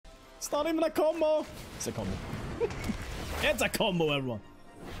It's not even a combo. It's a combo. It's a combo, everyone.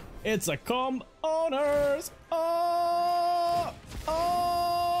 It's a combo, owners. Oh,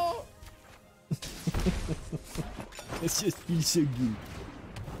 oh. It just feels so good.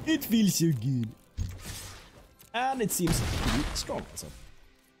 It feels so good. And it seems pretty strong also.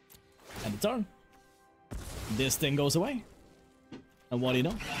 And the turn. This thing goes away. And what do you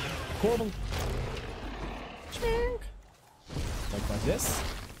know? Korvold. Like this.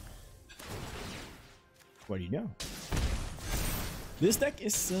 What do you know? This deck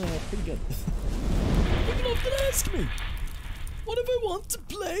is pretty good. You can often ask me, what if I want to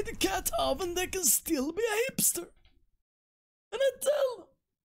play the cat oven deck and still be a hipster? And I tell them,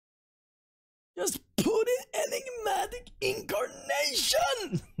 just put in Enigmatic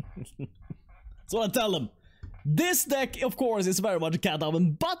Incarnation! That's what I tell them. This deck, of course, is very much a cat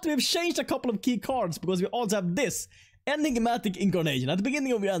oven, but we've changed a couple of key cards because we also have this Enigmatic Incarnation. At the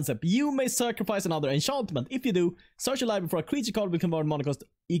beginning of your end step, you may sacrifice another enchantment. If you do, search your library for a creature card with converted mana cost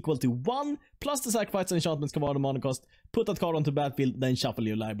equal to 1, plus the sacrifice enchantment's converted mana cost. Put that card onto the battlefield, then shuffle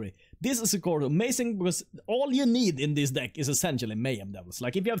your library. This is a card amazing because all you need in this deck is essentially Mayhem Devils.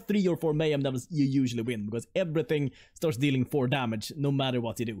 Like if you have 3 or 4 Mayhem Devils, you usually win because everything starts dealing 4 damage no matter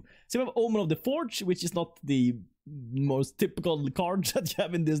what you do. So we have Omen of the Forge, which is not the most typical card that you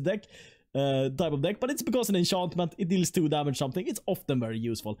have in this deck. Type of deck, but it's because an enchantment, it deals 2 damage something, it's often very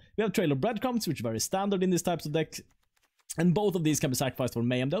useful. We have Trail of Crumbs, which is very standard in these types of decks, and both of these can be sacrificed for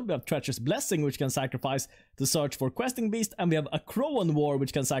Mayhem Devil. We have Treacherous Blessing, which can sacrifice to search for Questing Beast, and we have Akroan War,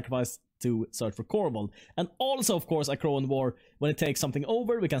 which can sacrifice to search for Korvold. And also, of course, Akroan War, when it takes something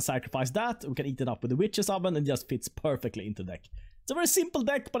over, we can sacrifice that, we can eat it up with the Witch's Oven, and it just fits perfectly into deck. It's a very simple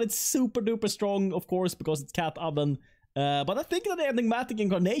deck, but it's super duper strong, of course, because it's Cat Oven. But I think that the Enigmatic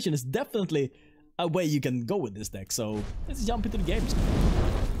Incarnation is definitely a way you can go with this deck, so let's jump into the games.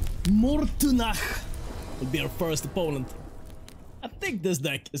 Mortunach will be our first opponent. I think this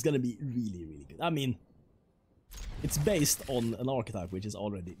deck is gonna be really, really good. I mean, it's based on an archetype which is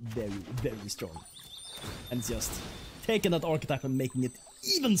already very, very strong. And it's just taking that archetype and making it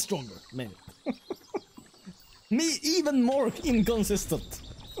even stronger, maybe. Me even more inconsistent.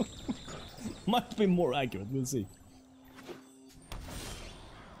 Might be more accurate, we'll see.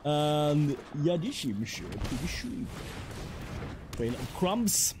 And yeah, this seems pretty sweet. Trail of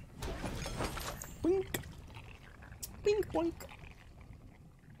Crumbs. Wink. Wink, wink.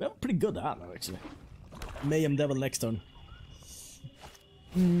 We have a pretty good hand now, actually. Mayhem Devil next turn.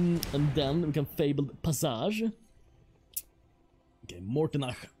 And then we can Fabled Passage. Okay,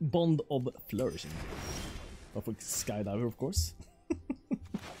 Mortunach, Bond of Flourishing. Perfect Skydiver, of course.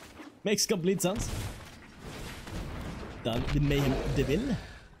 Makes complete sense. Then the Mayhem Devil.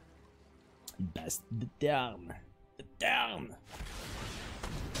 Best the down. The down.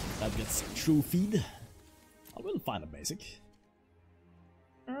 That gets true feed. I will find a basic.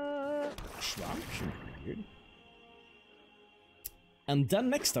 Swamp should be weird. And then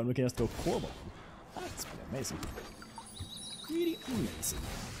next time we can just go Korvold. That's pretty amazing. Really amazing.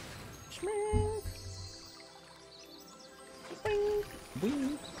 Schmink. Wing,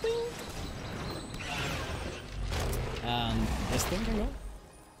 wing, wing. And this thing can go.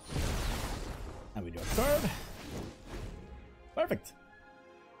 And we do a third. Perfect.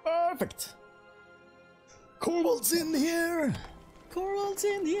 Perfect. Korvold's in here. Korvold's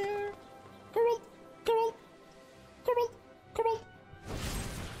in here. Korvold. Korvold. Korvold. Korvold.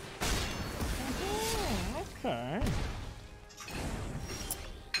 Okay.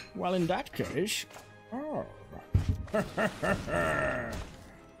 Well, in that case. Oh.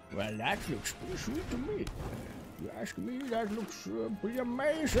 Well, that looks pretty sweet to me. You ask me, that looks pretty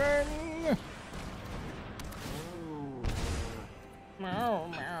amazing. Meow,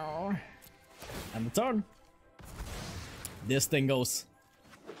 meow. And the turn. This thing goes.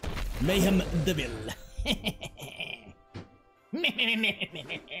 Mayhem Devil.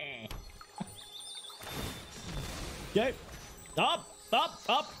 Okay. Up, up,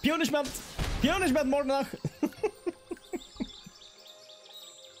 up. Punishment. Punishment, Mortunach.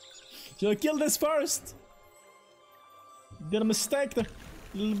 Should I kill this first? Did a mistake there.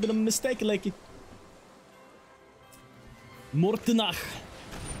 A little bit of a mistake, Lakey. Mortunach.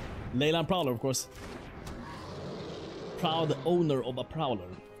 Leyland Prowler, of course. Proud owner of a Prowler.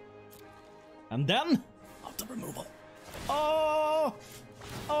 And then, auto removal. Oh!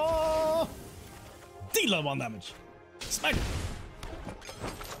 Oh! Deal 1 damage. Smack it.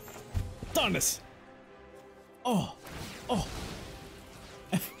 Darn this. Oh! Oh!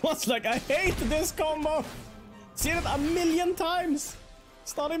 Everyone's like, I hate this combo! Seen it a million times!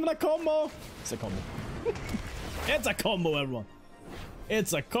 It's not even a combo! It's a combo. It's a combo, everyone.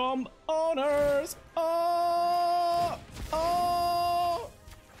 It's a comb owners. Oh, oh.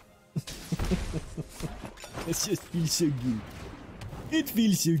 It just feels so good. It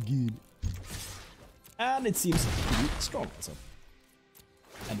feels so good. And it seems to be strong also.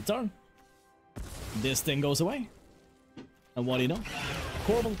 And the turn. This thing goes away. And what do you know?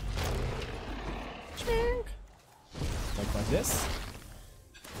 Korvold. Like this.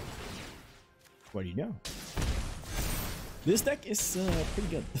 What do you know? This deck is pretty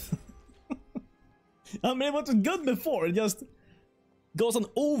good. I mean, it was good before. It just goes on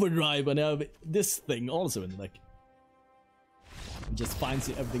overdrive and you have this thing also in the deck. It just finds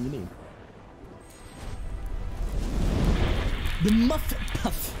you everything you need. The Muff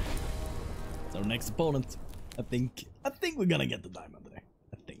Puff. It's our next opponent. I think we're gonna get the diamond today.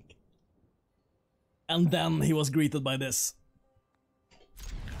 I think. And then he was greeted by this.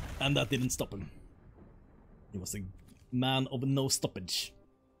 And that didn't stop him. He was a man of no stoppage.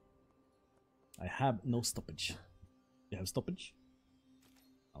 I have no stoppage. You have stoppage?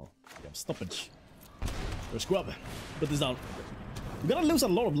 Oh, you have stoppage. You're a scrub. Put this down. You're gonna lose a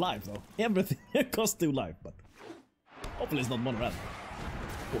lot of life though. Everything costs 2 life, but hopefully it's not 1 red.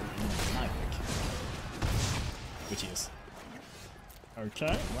 Oh, knife pick. Which is.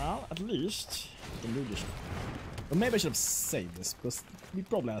 Okay, well, at least we can do this. But maybe I should have saved this, because we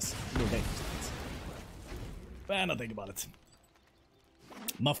probably has more damage. But not think about it.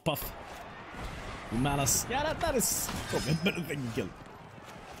 Muff Puff. Manas. Yeah, that is probably a better thing to kill.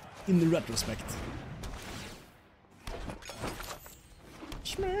 In the retrospect.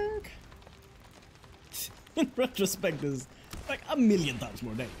 Schmirk. In retrospect is like 1,000,000 times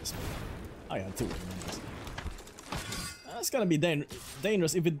more dangerous. I had 2 of them. It's gonna be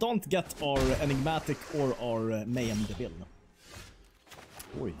dangerous if we don't get our Enigmatic or our Mayhem Devil.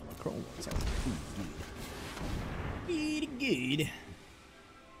 Oi, Akroan War sounds pretty good.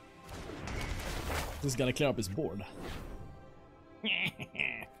 This is gonna clear up his board.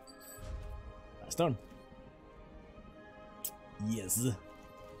 Last turn. Yes.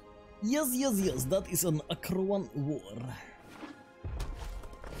 Yes, that is an Akroan War.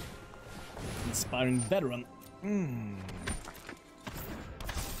 Inspiring veteran.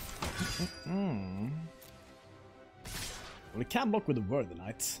 Well, we can block with the Worthy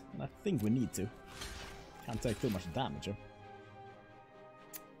Knight, and I think we need to. Can't take too much damage here.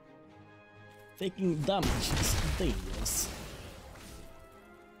 Taking damage is dangerous.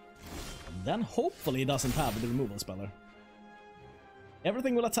 And then hopefully he doesn't have the removal speller.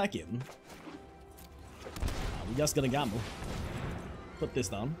 Everything will attack in. We're just gonna gamble. Put this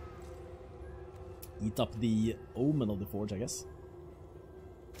down. Eat up the Omen of the Forge, I guess.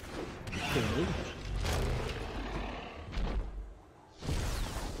 Okay.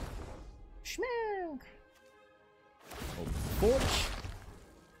 Schmack! Open the Forge.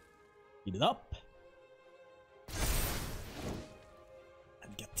 Eat it up.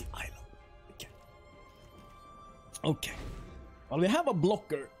 And get the island. Okay. Okay. Well, we have a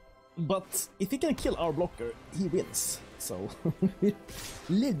blocker, but if he can kill our blocker, he wins. So, a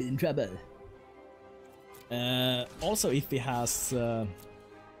little bit in trouble. Also, if he has the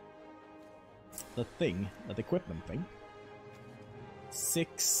thing, that equipment thing.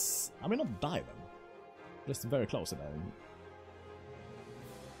 6. I may not die then. Just very close to dying.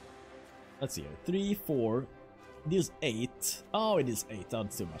 Let's see here. 3, 4. This is 8. Oh, it is 8.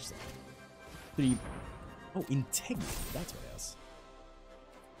 That's too much. 3. Oh, integrity. That's what it is.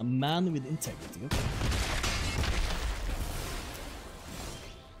 A man with integrity. Okay.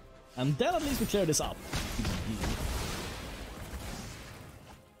 And then at least we clear this up.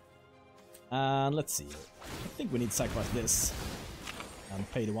 And let's see. I think we need to sacrifice this. And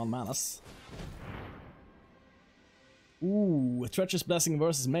pay the 1 manas. Ooh, Treacherous Blessing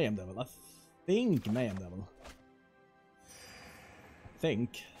versus Mayhem Devil. I think Mayhem Devil. I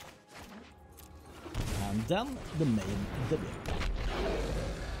think. And then the Mayhem Devil.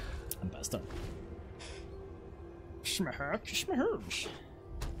 And pass turn. Schmahurch.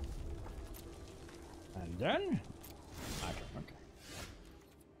 And then. Okay.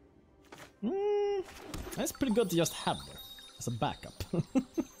 That's pretty good to just have there as a backup.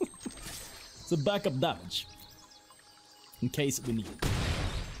 It's a backup damage in case we need it.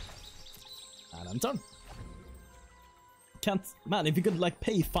 And then turn. Can't, man. If you could like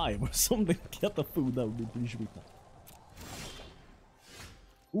pay 5 or something, get the food, that would be pretty sweet.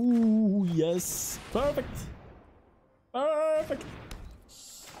 Ooh, yes, perfect. Perfect.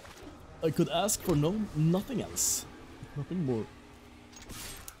 I could ask for nothing else, nothing more.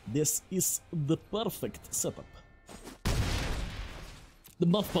 This is the perfect setup. The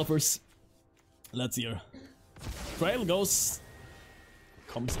Muff Puffers. Let's hear. Trail goes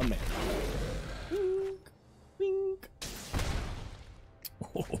comes a man. Wink, wink.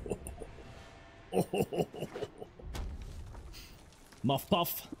 Muff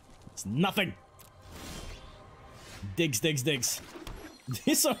puff. It's nothing. Digs, digs, digs.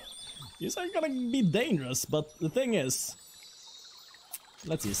 These are gonna be dangerous, but the thing is,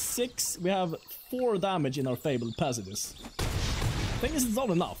 let's see, 6. We have 4 damage in our Fabled Passages. The thing is, it's not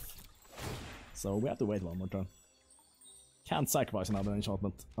enough. So we have to wait one more turn. Can't sacrifice another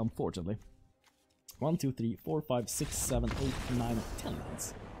enchantment, unfortunately. 1, 2, 3, 4, 5, 6, 7, 8, 9, 10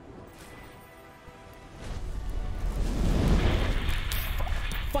 lands.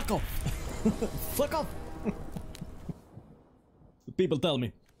 Fuck off! Fuck off! The people tell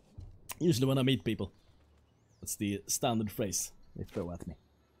me. Usually when I meet people. That's the standard phrase they throw at me.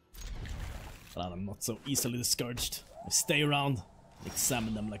 But I'm not so easily discouraged. I stay around and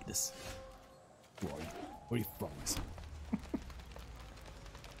examine them like this. Who are you? Where are you from?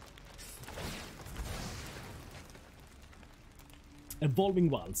 Evolving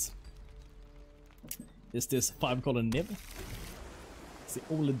Wilds. Is this 5-color Niv? It's the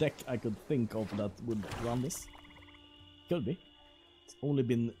only deck I could think of that would run this. Could be. It's only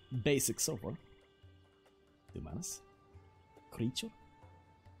been basic so far. 2 manas. Creature.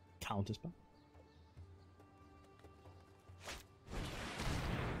 Counterspell.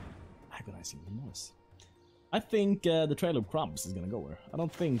 Agonizing Remorse. I think the Trail of Crumbs is gonna go here. I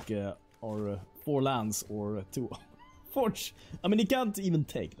don't think our 4 lands or 2 forge. I mean, he can't even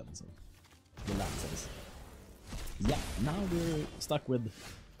take them, so the land says. Yeah, now we're stuck with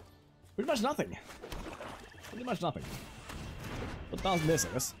pretty much nothing. Pretty much nothing. But down this, I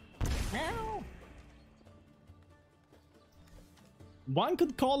guess. One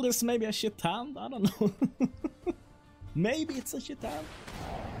could call this maybe a shit hand, I don't know. Maybe it's a shit hand.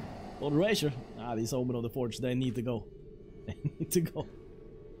 Or Erasure. Ah, these Omen of the Forge, they need to go. They need to go.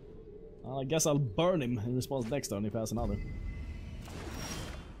 I guess I'll burn him in response next turn if he has another.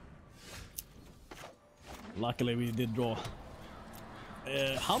 Luckily we did draw.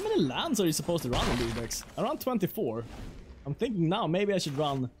 How many lands are you supposed to run in these decks? Around 24. I'm thinking now maybe I should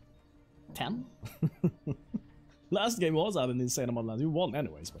run 10? Last game was at an insane amount of lands. We won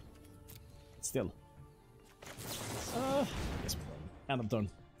anyways, but still. I guess we won. End of turn.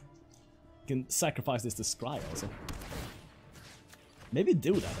 You can sacrifice this to Scry also. Maybe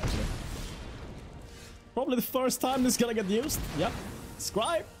do that actually. Probably the first time this is gonna get used. Yep.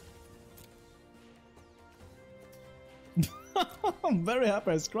 Scry. I'm very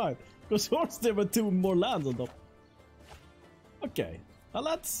happy I Scry. Because yours there were 2 more lands on top. Okay. Well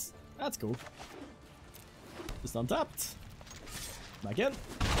that's cool. Just untapped. Back in.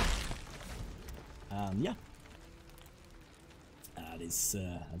 And yeah. That's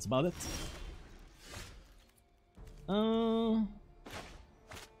about it.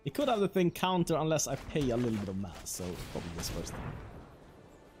 It could have the thing counter unless I pay a little bit of mana, so probably this first time.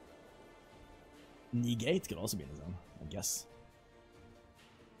 Negate could also be in his own, I guess.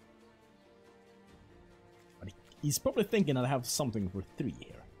 But he's probably thinking that I have something for 3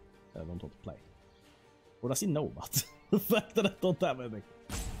 here that I don't want to play. Or does he know about the fact that I don't have anything?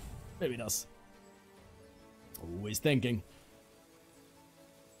 Maybe he does. Always thinking.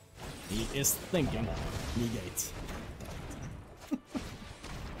 He is thinking. Negate.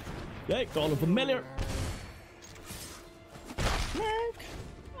 Okay, Cauldron Familiar.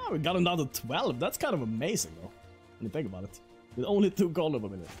 Oh, we got him down to 12. That's kind of amazing, though. When you think about it. With only 2 Cauldron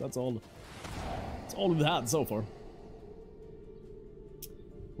Familiar. That's all we've had so far.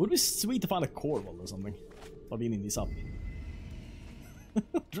 Would be sweet to find a Korvold or something. By beating this up.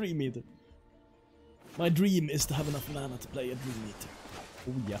 Dream Eater. My dream is to have enough mana to play a Dream Eater.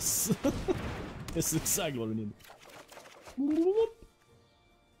 Oh yes. This is exactly what we need. We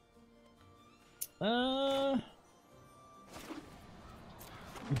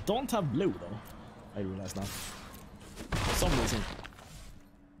don't have blue though. I realize now. For some reason.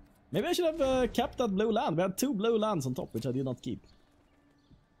 Maybe I should have kept that blue land. We had 2 blue lands on top, which I did not keep.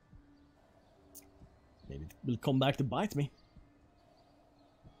 Maybe it will come back to bite me.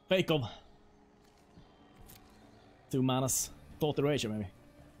 Fake of 2 manas. Thought Erasure maybe.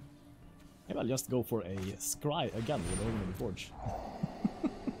 Maybe I'll just go for a Scry again with Omen of the Forge.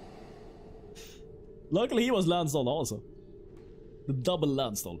 Luckily he was landstall also. The double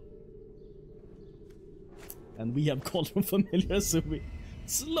landstall. And we have Cauldron Familiar, so we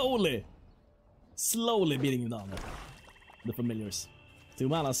slowly beating him down there. The familiars. 2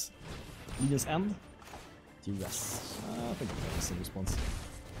 manas. Legion's End. Yes. I think that's a response.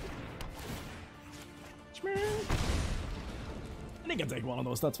 And he can take one of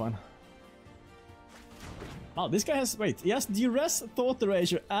those, that's fine. Oh, this guy has... Wait, he has Duress, Thought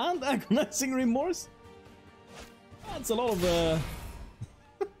Erasure, and Agonizing Remorse? That's a lot of...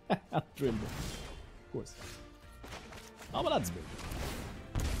 Drill. Of course. Oh, but that's big.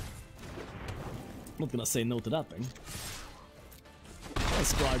 I'm not gonna say no to that thing. I'll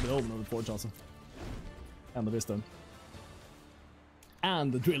scribe the Omen on the Forge also. And the Wisdom.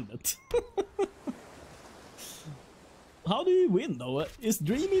 And the Drill Bit. How do you win though? Is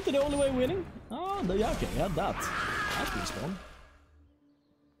Dream Eater the only way winning? Oh, yeah, okay, yeah, that. That's pretty strong.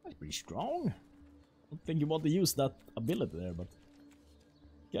 That's pretty strong. I don't think you want to use that ability there, but...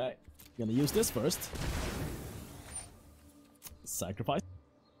 Okay, gonna use this first. Sacrifice.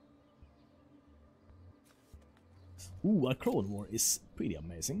 Ooh, Akroan War is pretty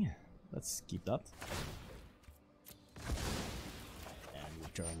amazing. Let's keep that. And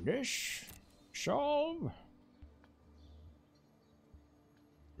return this. Shove.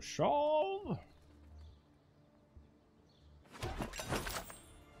 Shove.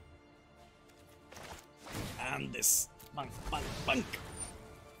 And this. Bunk, bunk, bunk.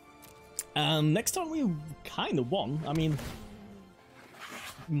 And next turn we kind of won. I mean,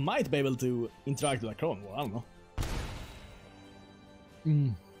 might be able to interact with Akroan War, I don't know.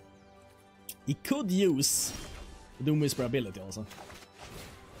 He could use the Doom Whisper ability also.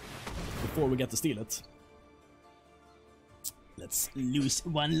 Before we get to steal it. Let's lose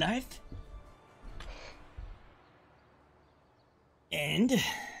one life. And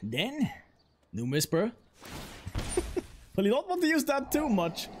then Doom Whisper. But you don't want to use that too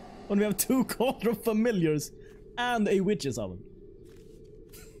much when we have 2 Cauldron Familiars and a Witch's Oven.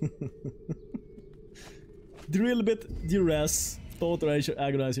 Drill Bit, Duress, Thought Erasure,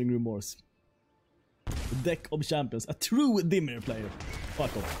 Agonizing Remorse. A deck of champions. A true Dimmer player.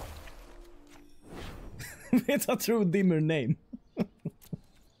 Fuck off. With a true Dimmer name.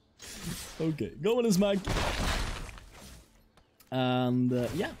 Okay, go on and smack. And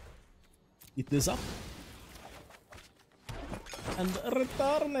yeah. Eat this up. And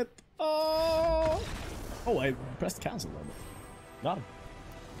return it. Oh! Oh, I pressed cancel. Got him.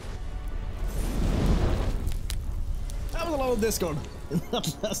 That was a lot of discard in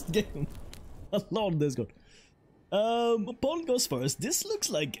that last game. A lot of discard. Opponent goes first. This looks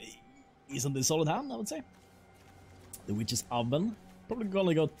like isn't a solid hand, I would say. The Witch's Oven. Probably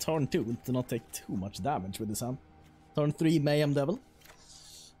gonna go turn 2 to not take too much damage with this hand. Turn 3 Mayhem Devil.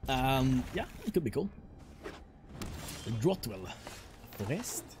 Yeah, it could be cool. The Drotwell.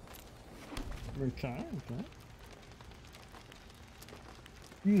 Forest. Okay,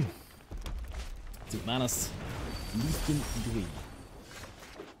 okay. 2 manas. Leaking Green.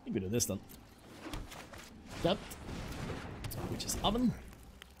 I think we do this then. That. Witch's Oven.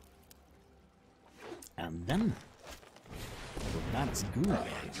 And then. Manas Green.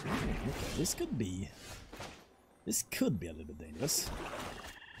 Okay, this could be. This could be a little bit dangerous.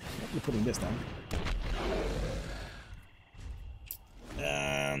 Definitely putting this down.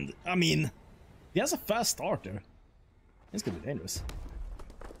 And I mean, he has a fast starter. This could be dangerous.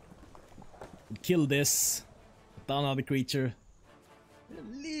 Kill this. Down another creature. A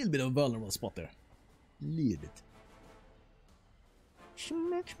little bit of a vulnerable spot there. A little bit.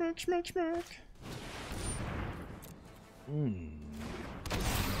 Smack, smack, smack, smack.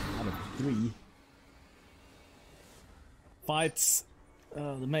 Out of 3 fights.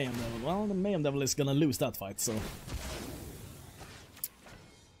 The Mayhem Devil. Well, the Mayhem Devil is gonna lose that fight, so.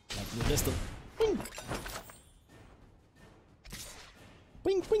 That's the distance. Pink!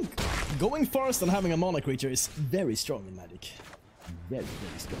 Pink, pink! Going first and having a mana creature is very strong in Magic. Very,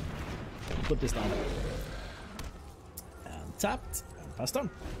 very strong. Put this down. And tapped. And pass turn.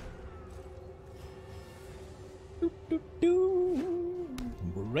 Doo, doo, doo.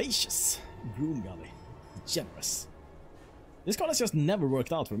 Voracious. Groom Gully. Generous. This card has just never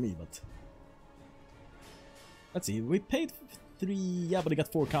worked out for me, but... Let's see, we paid 3... Yeah, but he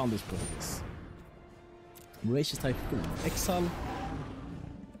got 4 counters for this. Voracious Typhoon. Exile.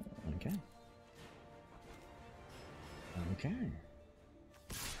 Okay. Okay.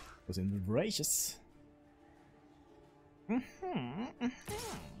 Was in the Voracious.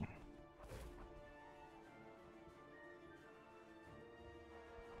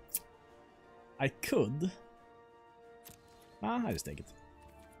 I could... I just take it.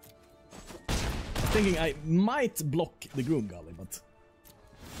 I was thinking I might block the Groom Gully, but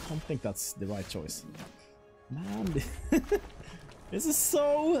I don't think that's the right choice. Man, this is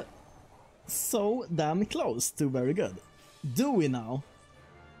so damn close to very good. Do we now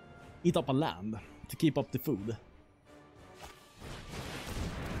eat up a land to keep up the food?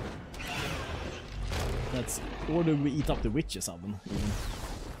 Or do we eat up the Witch's Oven even?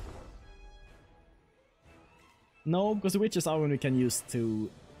 No, because the Witch's Oven we can use to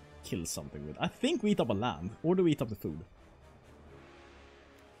kill something with. I think we eat up a land, or do we eat up the food?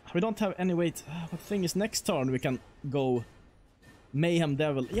 We don't have any weight. But the thing is, next turn we can go Mayhem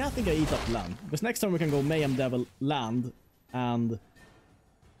Devil. Yeah, I think I eat up land. Because next turn we can go Mayhem Devil, land, and...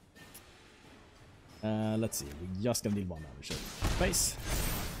 let's see, we're just gonna deal 1 damage. Face.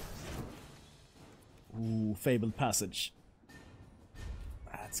 Ooh, Fabled Passage.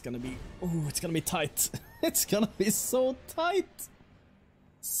 That's gonna be... Ooh, it's gonna be tight. It's gonna be so tight.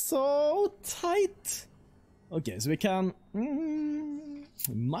 So tight. Okay, so we can...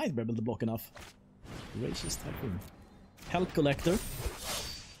 we might be able to block enough. Gracious Typhoon. Pelt Collector.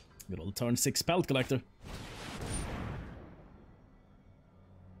 Good old turn 6 Pelt Collector.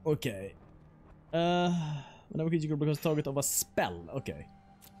 Okay. Whenever creature becomes target of a spell. Okay.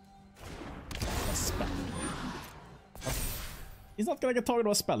 A spell. He's not gonna get targeted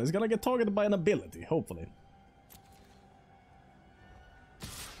by a spell. He's gonna get targeted by an ability, hopefully.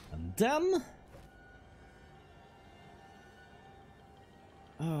 And then...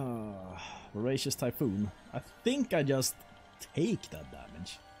 Voracious Typhoon. I think I just take that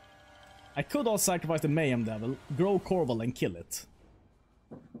damage. I could also sacrifice the Mayhem Devil, grow Korvold and kill it.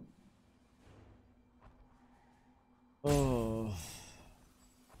 Oh.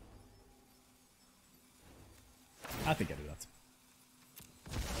 I think I do that.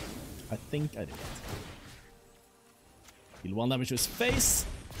 I think I do that. Deal 1 damage to his face.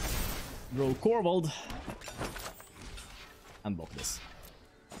 Grow Korvold. And block this.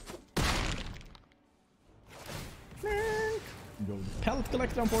 Go the Pelt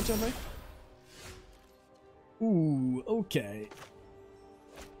Collector, unfortunately. Ooh, okay.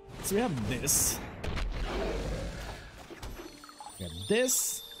 So we have this. We have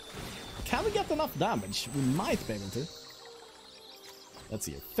this. Can we get enough damage? We might be able to. Let's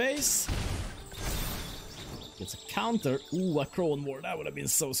see. Face. Gets a counter. Ooh, Akroan War. That would have been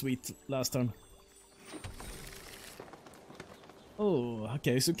so sweet last turn. Oh,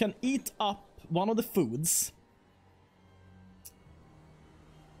 okay. So we can eat up one of the foods.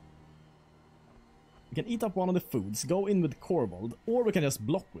 We can eat up one of the foods, go in with Korvold, or we can just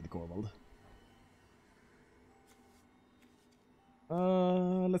block with Korvold.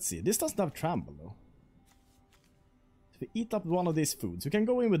 Let's see. This doesn't have trample though. If we eat up one of these foods, we can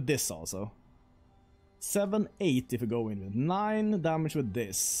go in with this also. 7, 8 if we go in with 9 damage with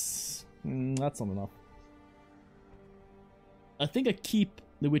this. That's not enough. I think I keep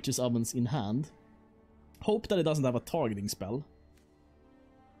the Witch's Ovens in hand. Hope that it doesn't have a targeting spell.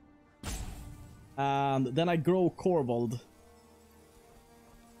 And then I grow Korvold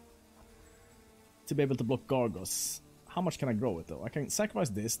to be able to block Gargos. How much can I grow it though? I can sacrifice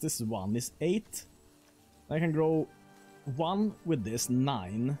this. This is 1. This is 8. I can grow 1 with this,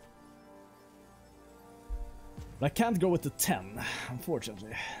 9. But I can't grow it to 10,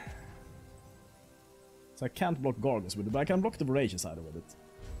 unfortunately. So I can't block Gargos with it, but I can block the Voracious Hider with it.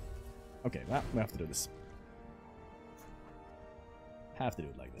 Okay, well, we have to do this. Have to do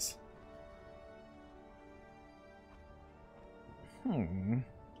it like this.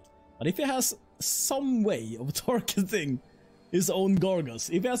 But if he has some way of targeting his own Gargos,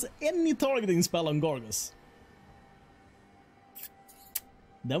 if he has any targeting spell on Gargos,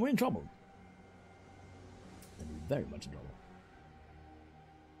 then we're in trouble. Then we're very much in trouble.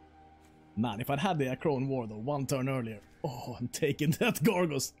 Man, if I'd had the Akroan War though, 1 turn earlier, oh, I'm taking that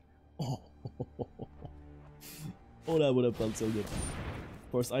Gargos. Oh, oh, that would have felt so good.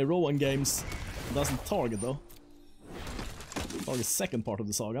 Of course, Iroan games doesn't target though. The second part of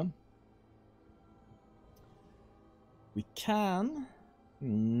the saga. We can...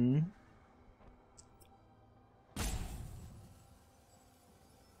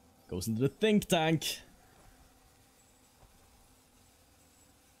 Goes into the think tank.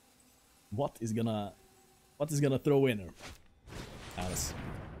 What is gonna throw in her? Alice.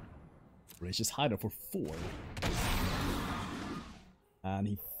 Voracious Hider for 4. And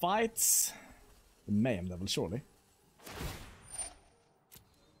he fights the Mayhem Devil, surely.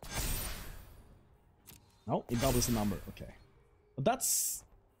 No, it doubles the number. Okay, but that's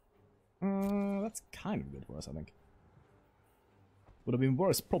kind of good for us, I think. Would have been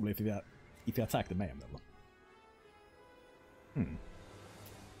worse probably if he attacked the Mayhem Devil.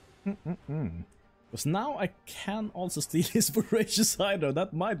 Because now I can also steal his Voracious Hider.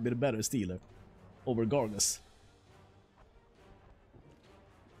 That might be the better stealer over Gargos.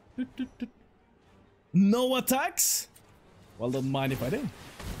 No attacks? Well, don't mind if I do.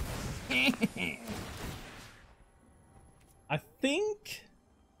 I think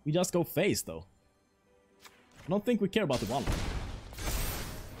we just go face though. I don't think we care about the 1.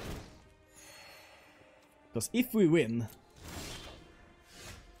 Because if we win,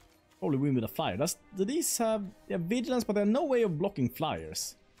 probably win with a flyer. Do these have vigilance, but they have no way of blocking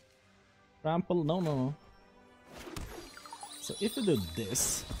flyers? Trample? No, no, no. So if we do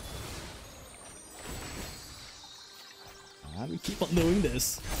this, and we keep on doing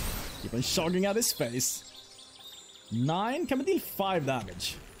this, keep on shocking at his face. 9. Can we deal 5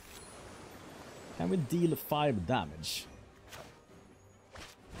 damage? Can we deal 5 damage?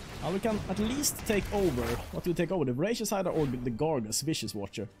 We can at least take over. What do we take over? The Voracious Hydra or the Gargus Vicious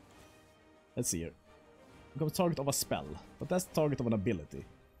Watcher? Let's see here. We got a target of a spell, but that's the target of an ability.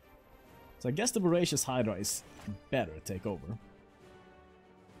 So I guess the Voracious Hydra is better to take over.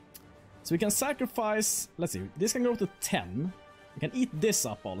 So we can sacrifice... Let's see. This can go to 10. We can eat this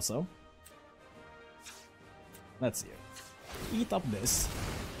up also. Let's see here. Eat up this.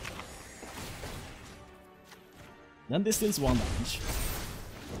 Then this deals 1 damage.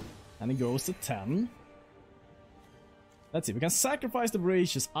 And it goes to 10. Let's see, we can sacrifice the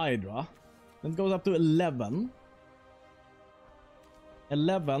Voracious Hydra. Then it goes up to 11.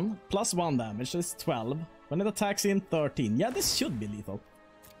 11 plus 1 damage, so it's 12. When it attacks in, 13. Yeah, this should be lethal.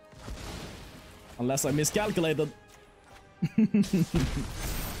 Unless I miscalculated.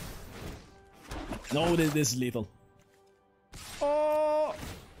 No, this is lethal. Oh!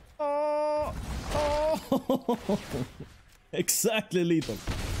 Oh! Oh! Exactly lethal.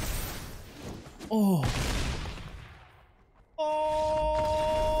 Oh.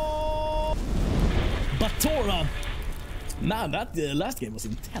 Oh. Batora. Man, that last game was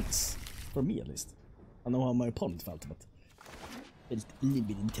intense. For me, at least. I know how my opponent felt, but it's a little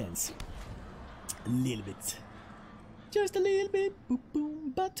bit intense. A little bit. Just a little bit. Boom,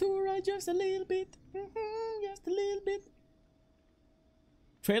 boom. Batora, just a little bit. Just a little bit.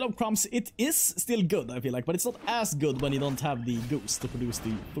 Trail of Crumbs, it is still good, I feel like, but it's not as good when you don't have the goose to produce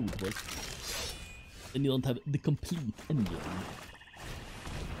the food for it. And you don't have the complete engine.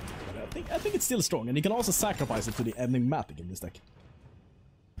 But I think it's still strong, and you can also sacrifice it to the Enigmatic in this deck.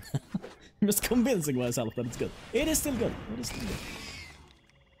 I'm just convincing myself that it's good. It is still good. It is still good.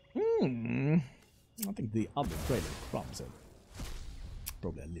 I think the other Trail of Crumbs are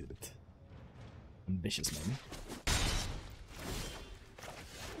probably a little bit ambitious, maybe.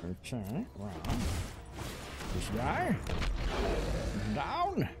 Okay, well, this guy is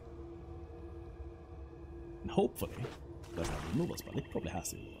down. And hopefully, it doesn't have a removal spell. It probably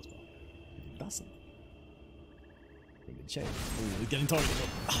has a removal spell. If it doesn't, we can change. Oh, it's getting targeted.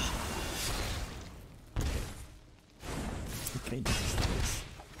 Okay, this is this.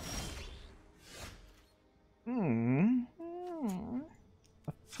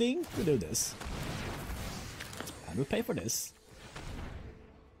 I think we do this. And we pay for this.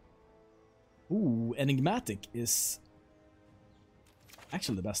 Ooh, Enigmatic is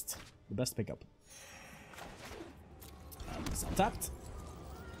actually the best pickup. It's untapped.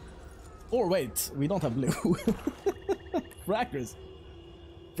 Or wait, we don't have blue. Frackers,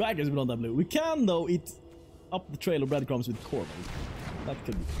 we don't have blue. We can though eat up the Trail of Breadcrumbs with Korvold. That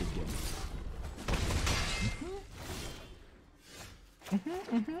could be pretty good.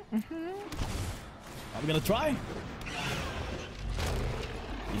 Are we gonna try?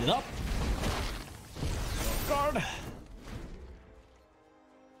 Eat it up. Guard.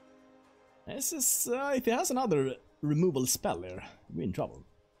 This is if he has another removal spell here, we're in trouble.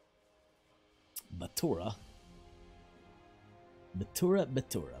 Batora.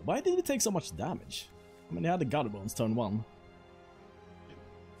 Why did we take so much damage? I mean, he had the Gutter Bones turn 1.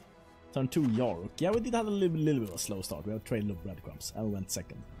 Turn 2 Yarok. Yeah, we did have a little bit of a slow start. We have Trail of Breadcrumbs and we went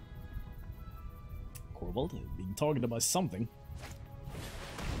second. Korvold being targeted by something.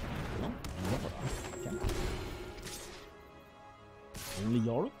 No, okay. Only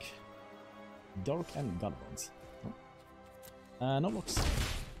Yarok? Yarok and Gutter Bones. No. No blocks.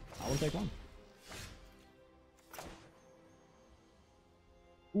 I will take one.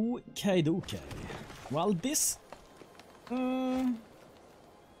 Okay. Well, this...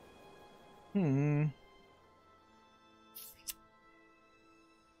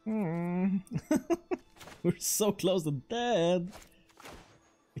 We're so close to dead.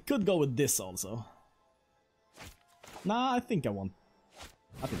 We could go with this also. Nah, I think I want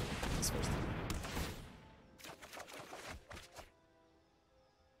this first.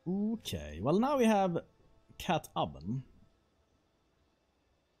 Okay, well now we have Cat Oven.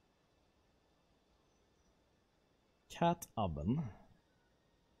 Cat Oven.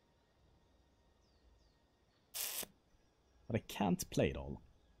 But I can't play it all.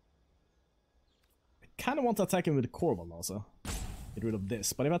 I kind of want to attack him with Korvold also. Get rid of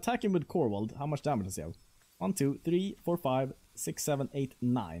this. But if I attack him with Korvold, how much damage does he have? 1, 2, 3, 4, 5, 6, 7, 8,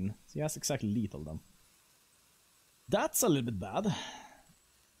 9. So he has exactly lethal then. That's a little bit bad.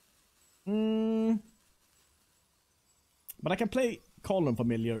 But I can play Cauldron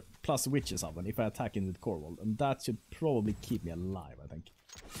Familiar plus Witch's Oven if I attack in with Korvold, and that should probably keep me alive, I think.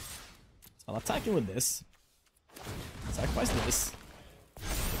 So I'll attack him with this. Sacrifice this.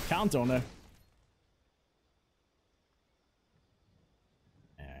 Counter on there.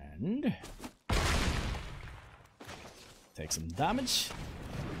 And take some damage.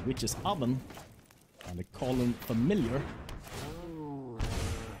 Witch's Oven and the Cauldron Familiar.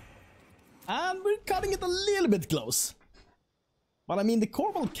 And we're cutting it a little bit close. But I mean, the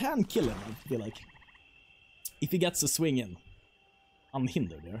Korvold can kill him, I feel like. If he gets a swing in.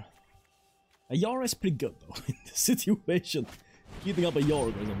 Unhindered there. A Yara is pretty good, though, in this situation. Keeping up a Yara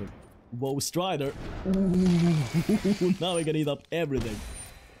or something. Whoa, Strider. Ooh, now I can eat up everything.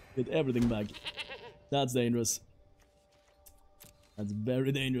 Get everything back. That's dangerous. That's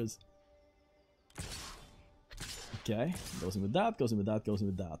very dangerous. Okay, goes in with that, goes in with that, goes in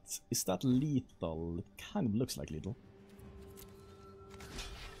with that. Is that lethal? It kind of looks like lethal.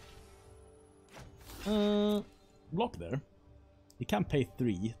 Block there. You can pay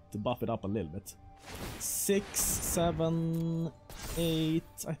 3 to buff it up a little bit. 6, 7, 8.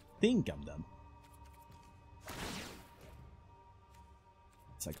 I think I'm done.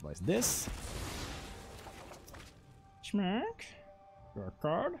 Sacrifice this. Smack. Your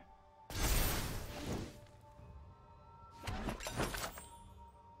card.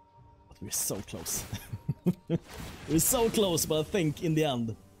 But we're so close. We're so close, but I think in the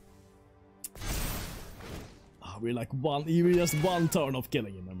end. We're like we're just one turn off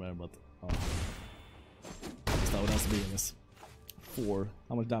killing him, remember, but that would have to be in this. 4.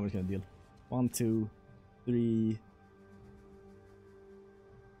 How much damage can I deal? 1, 2, 3.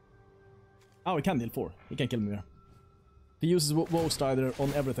 Oh, he can deal 4. He can kill me there. He uses Woe Strider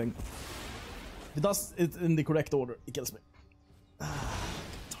on everything. If he does it in the correct order, he kills me.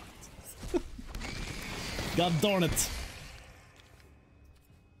 God darn it.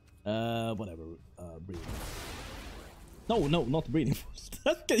 Whatever. Breathing. No, not breathing.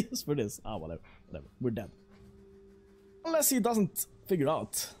 That can use for this. Ah, whatever. We're dead. Unless he doesn't figure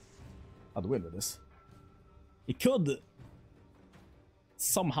out how to win with this. He could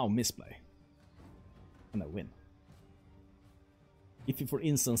somehow misplay. And I win. If he, for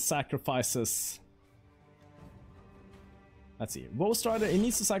instance, sacrifices... Let's see. Woe Strider, he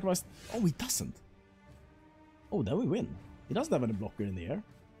needs to sacrifice... Oh, he doesn't. Oh, then we win. He doesn't have any blocker in the air.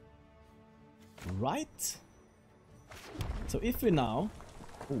 Right? So if we now...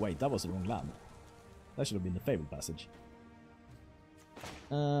 Oh wait, that was the wrong land. That should have been the Fabled Passage.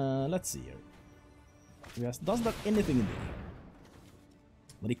 Let's see here. He doesn't have anything in there.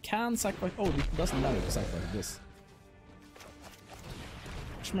 But he can sacrifice... Oh, it doesn't matter to sacrifice this.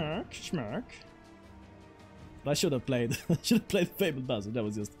 Schmirk. But I should have played... Fabled Passage. That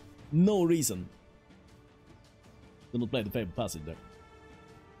was just no reason to not play the Fabled Passage there.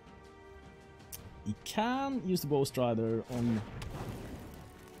 He can use the Woe Strider on...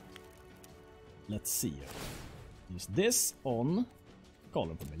 Let's see here. Use this on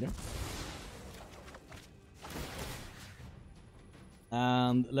Cauldron Familiar.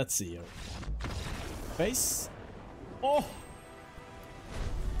 And let's see here. Face. Oh!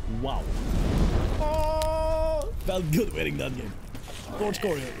 Wow. Oh! Felt good winning that game. Torch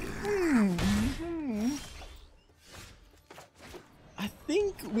Courier. I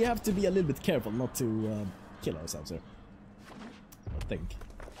think we have to be a little bit careful not to kill ourselves here. I think.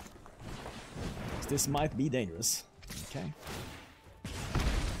 This might be dangerous. Okay.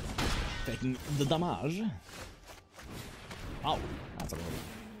 Taking the damage. Ow, that's a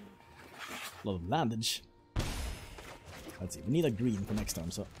lot of landage. Let's see, we need a green for next time,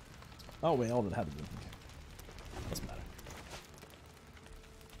 so... Oh, we already have a green. Okay. Doesn't matter.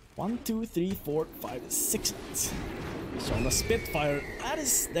 1, 2, 3, 4, 5, 6. So on a Spitfire, that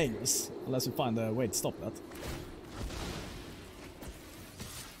is dangerous. Unless we find a way to stop that.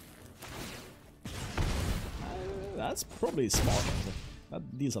 That's probably smart.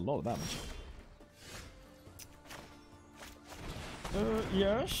 That deals a lot of damage.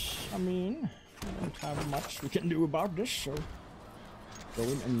 Yes, I mean, I don't have much we can do about this, so go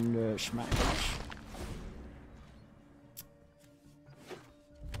in and smack us.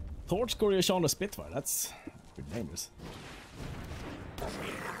 Torch Courier on a Spitfire, that's pretty dangerous.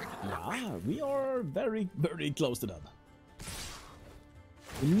 Yeah, we are very, very close to that.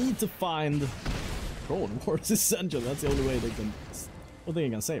 We need to find Akroan War is essential, that's the only way they can... I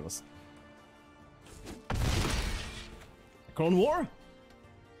think can save us. Akroan War?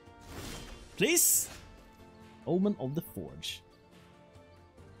 Please? Omen of the Forge.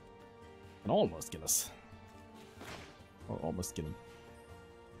 Can almost kill us. Or almost kill him.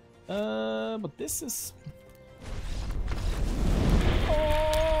 But this is...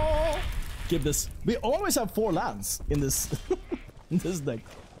 Oh! Give this. We always have 4 lands in this in this deck.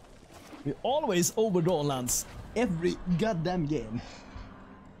 We always overdraw lands every goddamn game.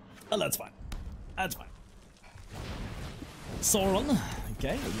 Oh, that's fine. That's fine. Sauron.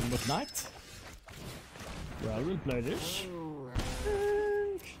 Okay, Ring of Night. Well, we'll play this.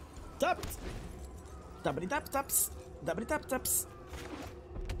 Tap. Tappity tap taps. Tappity tap taps.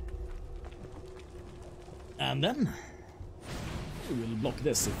 And then we will block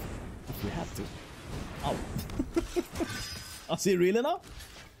this if we have to. Ow. I see really now?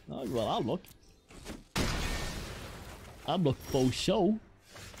 Oh, well, I'll block. I'll block for show. In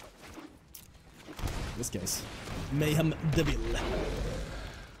this case, Mayhem Devil.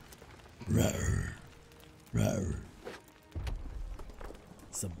 Rawr. Rawr.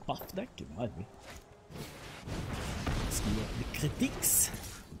 It's a buff deck, it might be. Let's do the critiques.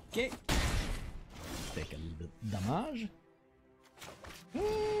 Okay. Take a little bit damage.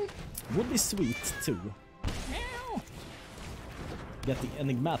 Would be sweet too. Get the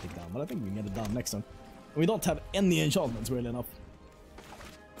Enigmatic down, but I think we can get it down next time. We don't have any enchantments really enough.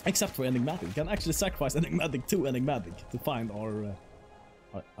 Except for Enigmatic. We can actually sacrifice Enigmatic to Enigmatic to find our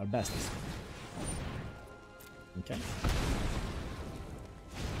bastards. Okay.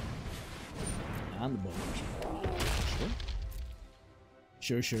 And the bomb.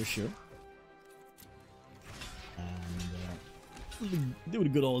 Sure. And do the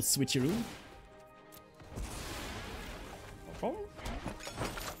good old switcheroo.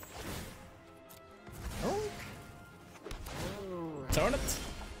 Turn it.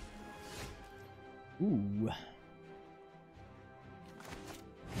 Ooh. I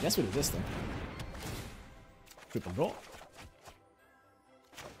guess we do this then. Triple draw.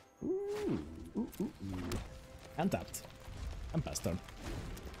 Ooh. And tapped. And pass turn.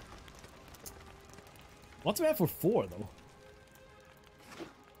 What do we have for 4 though?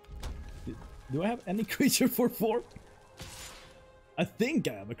 Do I have any creature for 4? I think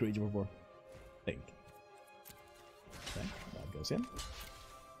I have a creature for 4. Think. Okay, that goes in.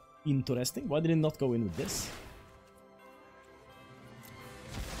 Interesting. Why did it not go in with this?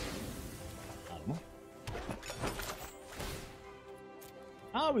 I don't know.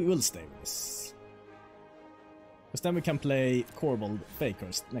 Ah, we will stay with this. Because then we can play Korvold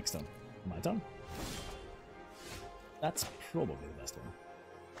Fae-Cursed next turn. My turn. That's probably the best one.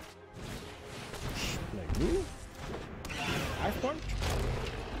 Play blue. Akroan.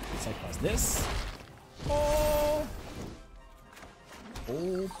 Sacrifice this. Oh!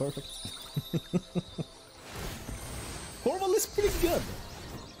 Oh, perfect. Korvold is pretty good.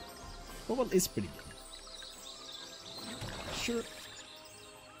 Korvold is pretty good. Sure.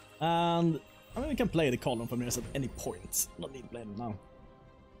 And I mean, we can play the Cauldron Familiar at any point. Not need to play them now.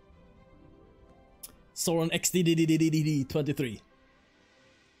 Sauron XDDDDDD 23.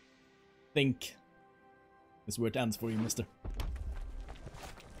 Think is where it ends for you, mister.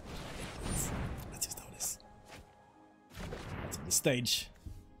 That's just how it is. That's on the stage.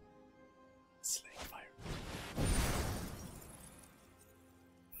 Slaying fire.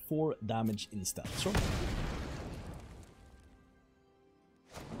 4 damage instead. Sure.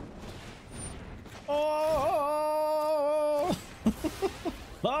 Oh!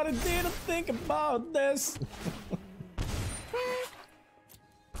 But I didn't think about this.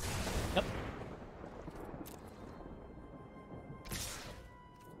 Yep.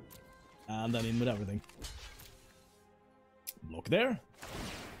 And then in with everything. Block there.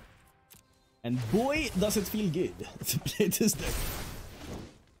 And boy, does it feel good to play this deck.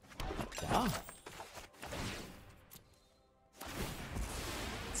 Wow.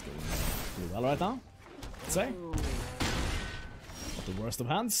 Let's go really well right now. Let's say. Not the worst of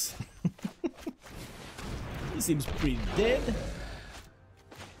hands. He seems pretty dead.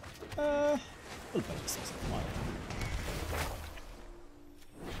 We'll play this. Why?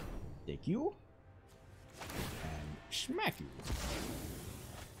 Take you. And smack you.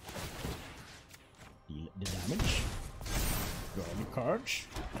 Deal the damage. Draw the cards.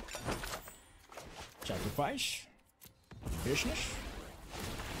 Sacrifice. Business.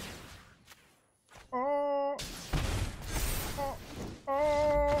 Oh. Oh.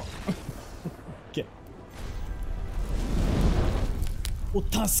 Oh. Okay.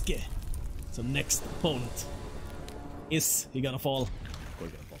 Otaske. So next opponent. Is he gonna fall? Of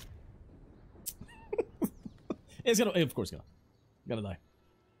course he's gonna fall. He's gonna, of course he's gonna die.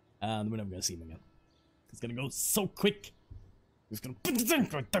 And we're never gonna see him again. It's gonna go so quick. He's gonna dunk.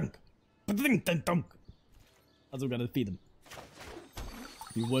 That's how we're gonna defeat him.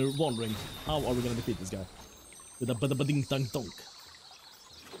 If you were wondering, how are we gonna defeat this guy? with a ba-da-ba-ding dunk dunk.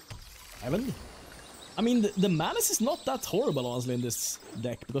 I mean, the manas is not that horrible, honestly, in this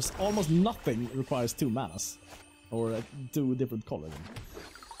deck, because almost nothing requires 2 manas. Or 2 different colors.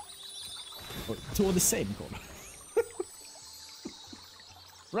 Or 2 of the same color.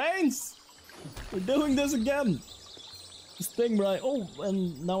 Rains! We're doing this again! This thing right. Oh,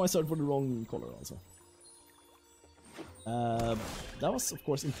 and now I searched for the wrong color also. That was, of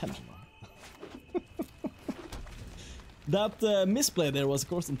course, intentional. That misplay there was, of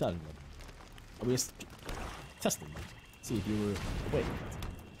course, intentional. I was just testing it. See if you were awake.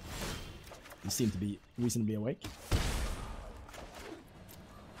 You seem to be reasonably awake.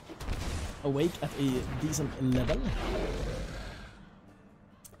 Awake at a decent level.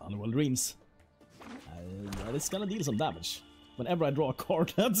 Underworld Dreams. It's gonna deal some damage. Whenever I draw a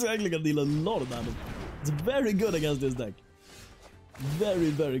card, that's actually gonna deal a lot of damage. It's very good against this deck. Very,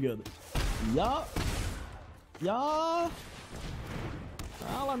 very good. Yeah. Yeah.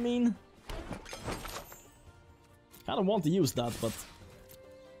 Well, I mean... I don't want to use that, but...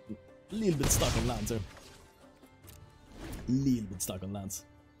 a little bit stuck on lands here. A little bit stuck on lands.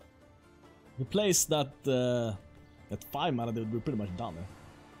 Replace that... that 5 mana dude, we're pretty much done here.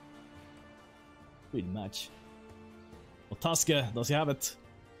 Pretty much. Otaske, does he have it?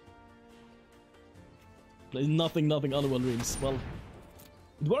 Plays nothing, Underworld Dreams. Well,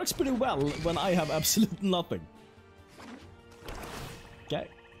 it works pretty well when I have absolute nothing. Okay,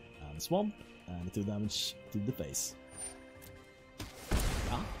 and Swamp, and 2 damage to the face.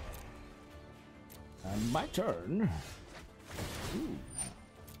 Yeah. And my turn. Ooh.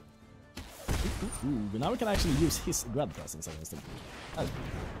 Ooh. Now we can actually use his Dread Presence against him.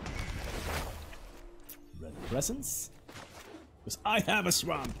 Red Presence. Because I have a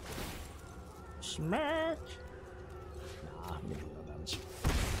Swamp. Smack. Nah, I'm gonna do no damage.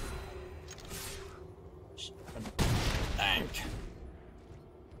 Thank.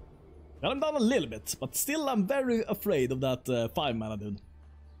 Got him down a little bit, but still I'm very afraid of that 5 mana dude.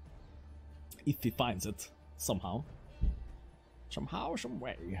 If he finds it, somehow. Somehow, some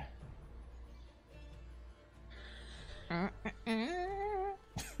way.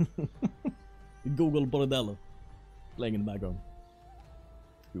 Google Bordello playing in the background.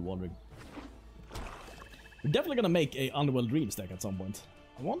 You're wondering. We're definitely gonna make a Underworld Dreams deck at some point.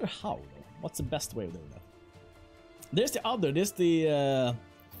 I wonder how though. What's the best way of doing that? There's the other, there's the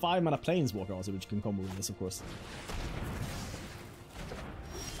 5 mana Planeswalker also, which can combo with this, of course.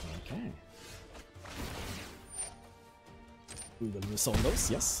 Okay. We will resolve those,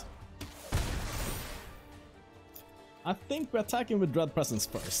 yes. I think we're attacking with Dread Presence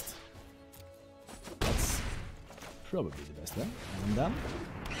first. That's probably the best way. And then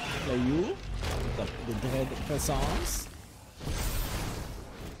play you with the Dread Presence.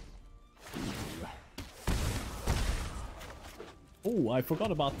 Oh, I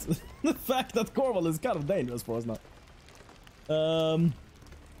forgot about the fact that Korvold is kind of dangerous for us now.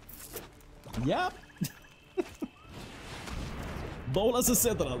 Yeah. Bolas a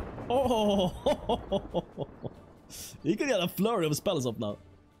Citadel. Oh, he could get a flurry of spells up now.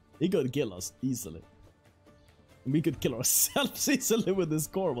 He could kill us easily. We could kill ourselves easily with this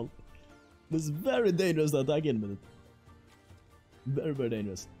Korvold. It's very dangerous to attack in with it. Very, very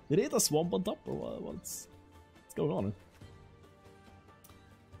dangerous. Did he hit a swamp on top or what's going on?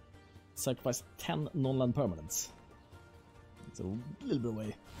 Sacrifice 10 non-land permanents. It's a little bit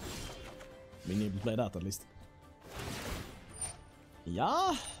away. Being able to play that at least.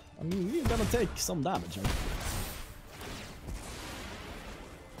 Yeah, I mean we're gonna take some damage here.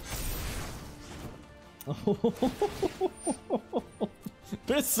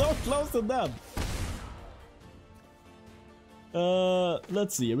 We're so close to them.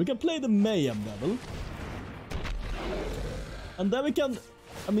 Let's see. We can play the Mayhem Devil, and then we can.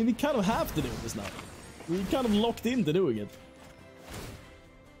 I mean, we kind of have to do this now. We're kind of locked into doing it.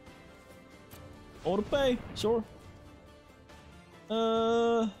 Autopay, sure.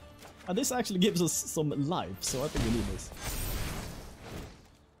 And this actually gives us some life, so I think we need this.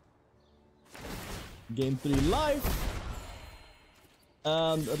 Gain 3 life.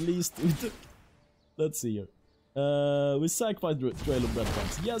 And at least we took... Let's see here. We sacrifice Trail of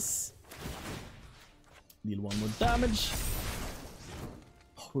Crumbs. Yes. Deal 1 more damage.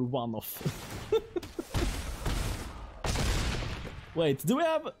 Oh, we're 1 off. Wait, do we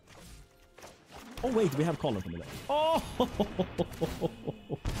have... Oh wait, we have Cauldron Familiar. Oh,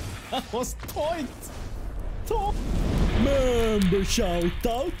 that was point. Member shout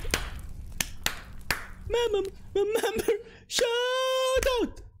out. Member shout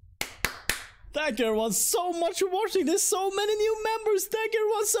out. Thank you everyone so much for watching. There's so many new members. Thank you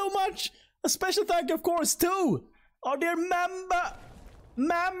everyone so much. A special thank you, of course, to Our dear member!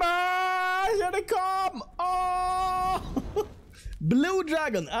 Member! Here they come! Oh! Blue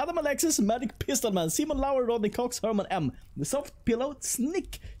Dragon, Adam Alexis, Magic Pistolman, Simon Lauer, Rodney Cox, Herman M, The Soft Pillow,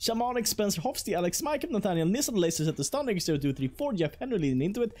 Snick, Shamanic, Spencer Hofsty, Alex Michael, Nathaniel Nissen, Lasers at the Stunner, 0234, Jeff Henry leading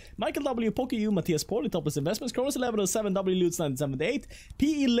into it, Michael W, PokeU, Matthias Pauli, Topless Investments, Kronos 1107, W Lutz 978,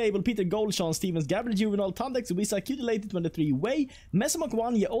 PE Label, Peter Gold, Sean Stevens, Gabriel Juvenal, Tandex, Wisa, Cutie 23, Way, Messamok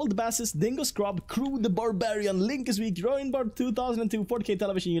 1, Ye Old Basses, Dingo Scrub, Crew the Barbarian, Linkus Week, Roinbard 2002, 40k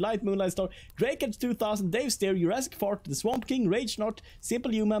Television, Unite, Moonlight Star, Drakeage 2000, Dave Stair, Jurassic Fart, The Swamp King, Rage Snort,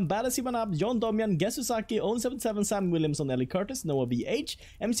 Simple Human, Badass Ivanab, John Domian, Gesusaki, Own77, Sam Williamson, Ellie Curtis, Noah BH,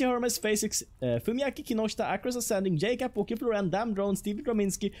 MC Hermes, Phasix, Fumiaki Kinoshita, Acros Ascending, Jacob, Wookie Floran, Damn Drone, Steven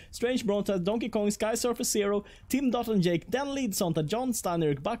Draminski, Strange Brontas, Donkey Kong, Sky Surfer Zero, Tim Dotton, Jake Denley, Sonta John, Stein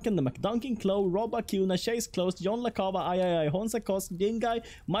Eric Bucken, The McDunkin, Chloe, Rob Acuna, Chase Close, John Lacava, III, Honsa Cost, Guy,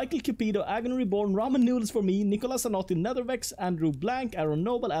 Michael Cupido, Agony Reborn, Ramen Noodles for Me, Nicolas Anotti, Nethervex, Andrew Blank, Aaron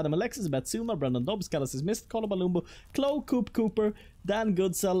Noble, Adam Alexis, Batsuma, Brandon Dobbs, Callis Mist, Colobalumbo, Chloe, Coop Cooper, Dan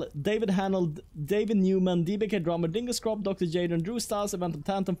Goodsell, David Hanold, David Newman, DBK Drummer, Dingo Scrub, Dr. Jaden, Drew Stiles, Eventum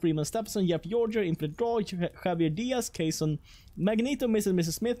Tantum, Freeman Stepson, Jeff Georgia, Infinite Draw, Javier Diaz, Kayson, Magneto, Mrs. and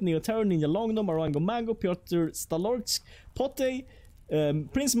Mrs. Smith, Neo Terror, Ninja Longdom, Marango Mango, Piotr Stalorsk, Potte,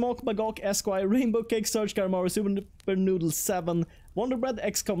 Prince Mok Bagok, Esquire, Rainbow Cake, Search Karamara, Super Noodle 7, Wonderbread,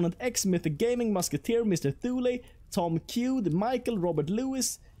 X Covenant X, Mythic Gaming, Musketeer, Mr. Thule, Tom Q, Michael, Robert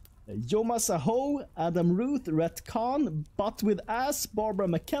Lewis, Yoma Saho, Adam Ruth, Rhett Khan, Butt with Ass, Barbara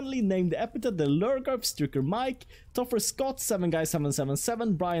McKinley, Named the Epithet, The Lurgarp, Stricker Mike, Toffer Scott,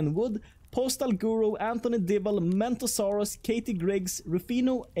 7Guy777, Brian Wood, Postal Guru, Anthony Dibble, Mentosaurus, Katie Griggs,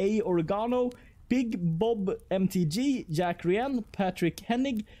 Rufino, A. Oregano, Big Bob MTG, Jack Rian, Patrick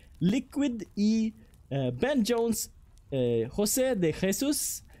Hennig, Liquid E, Ben Jones, Jose de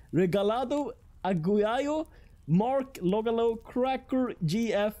Jesus, Regalado, Aguayo, Mark Logalo, Cracker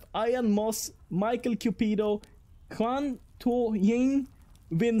GF, Ian Moss, Michael Cupido, Juan To Ying,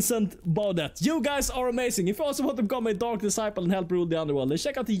 Vincent Baudet. You guys are amazing. If you also want to become a Dark Disciple and help rule the underworld, then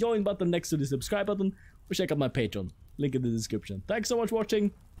check out the join button next to the subscribe button, or check out my Patreon. Link in the description. Thanks so much for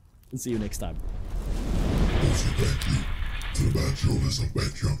watching, and see you next time. Also, thank you to the bad shoulders of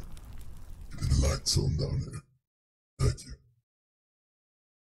Patreon. And the lights on down there. Thank you.